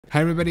Hi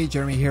everybody,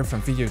 Jeremy here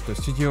from Video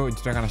Studio.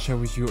 Today I'm going to share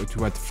with you how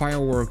to add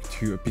firework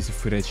to a piece of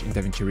footage in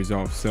Davinci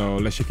Resolve. So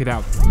let's check it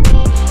out.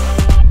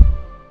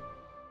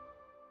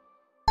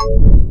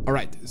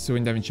 Alright, so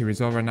in Davinci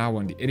Resolve right now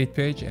on the edit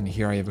page, and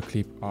here I have a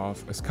clip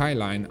of a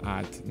skyline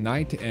at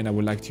night, and I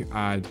would like to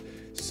add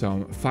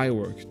some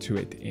firework to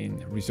it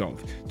in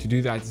Resolve. To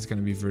do that, it's going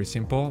to be very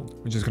simple.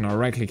 We're just going to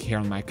right click here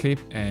on my clip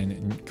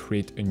and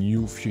create a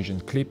new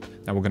Fusion clip.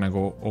 Now we're going to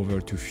go over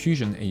to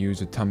Fusion and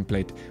use a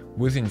template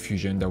within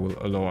Fusion that will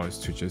allow us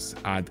to just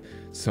add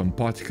some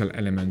particle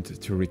element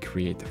to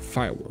recreate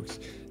fireworks.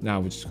 Now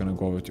we're just going to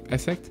go over to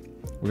Effect.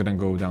 We're going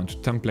to go down to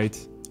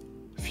Template,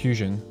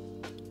 Fusion,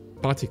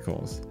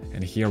 Particles,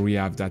 and here we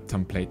have that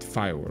template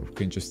firework. We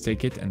can just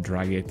take it and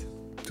drag it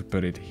to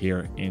put it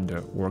here in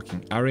the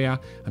working area.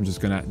 I'm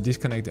just gonna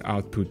disconnect the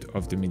output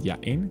of the media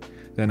in,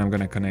 then I'm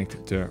gonna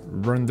connect the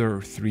render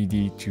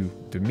 3D to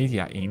the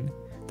media in.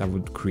 That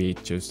would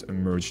create just a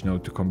merge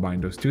node to combine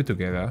those two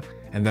together,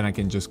 and then I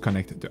can just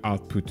connect the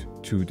output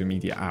to the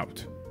media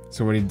out.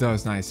 So what it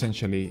does now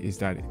essentially is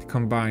that it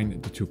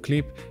combines the two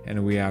clips,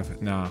 and we have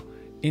now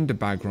in the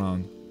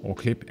background or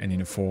clip, and in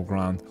the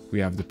foreground we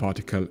have the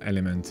particle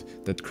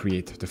element that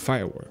create the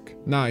firework.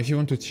 Now if you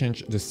want to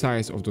change the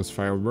size of those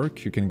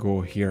fireworks, you can go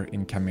here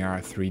in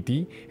camera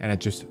 3D and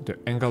adjust the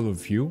angle of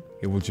view.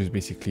 It will just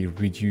basically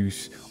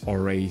reduce or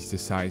raise the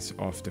size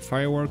of the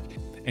firework.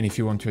 And if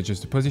you want to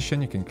adjust the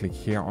position, you can click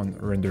here on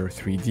render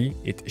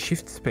 3D, hit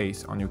shift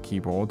space on your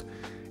keyboard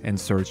and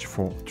search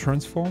for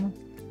transform,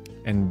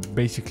 and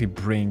basically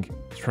bring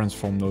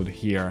transform node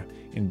here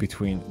in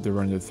between the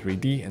render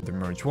 3D and the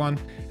merge one,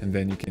 and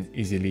then you can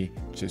easily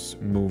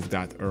just move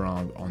that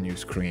around on your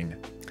screen.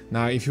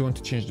 Now if you want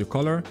to change the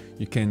color,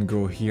 you can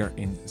go here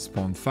in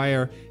spawn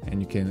fire and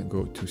you can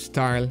go to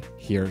style.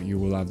 Here you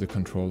will have the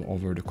control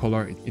over the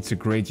color. It's a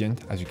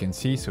gradient, as you can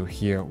see. So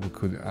here we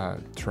could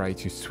try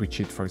to switch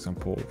it, for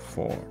example,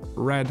 for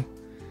red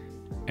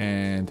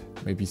and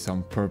maybe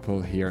some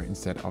purple here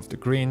instead of the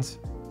greens.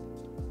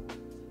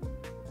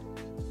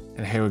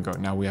 And here we go.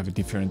 Now we have a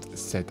different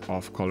set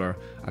of color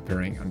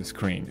appearing on the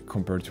screen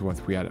compared to what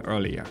we had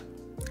earlier.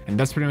 And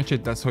that's pretty much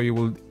it. That's how you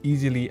will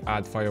easily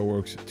add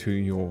fireworks to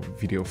your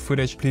video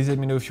footage. Please let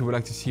me know if you would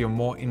like to see a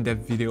more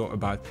in-depth video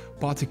about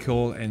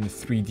particle and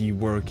 3D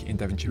work in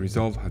Davinci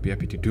Resolve. I'll be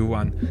happy to do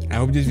one. I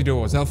hope this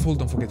video was helpful.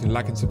 Don't forget to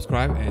like and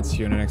subscribe, and see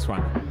you in the next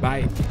one.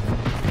 Bye.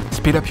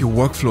 Speed up your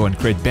workflow and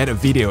create better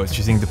videos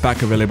using the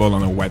pack available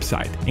on our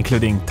website,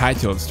 including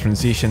titles,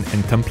 transition,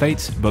 and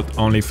templates, but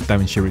only for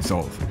Davinci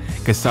Resolve.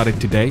 Get started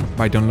today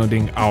by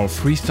downloading our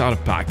free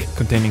starter pack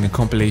containing a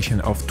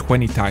compilation of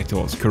 20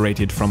 titles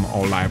curated from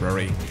our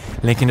library.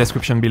 Link in the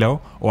description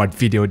below or at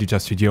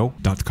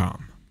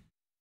videodigitalstudio.com.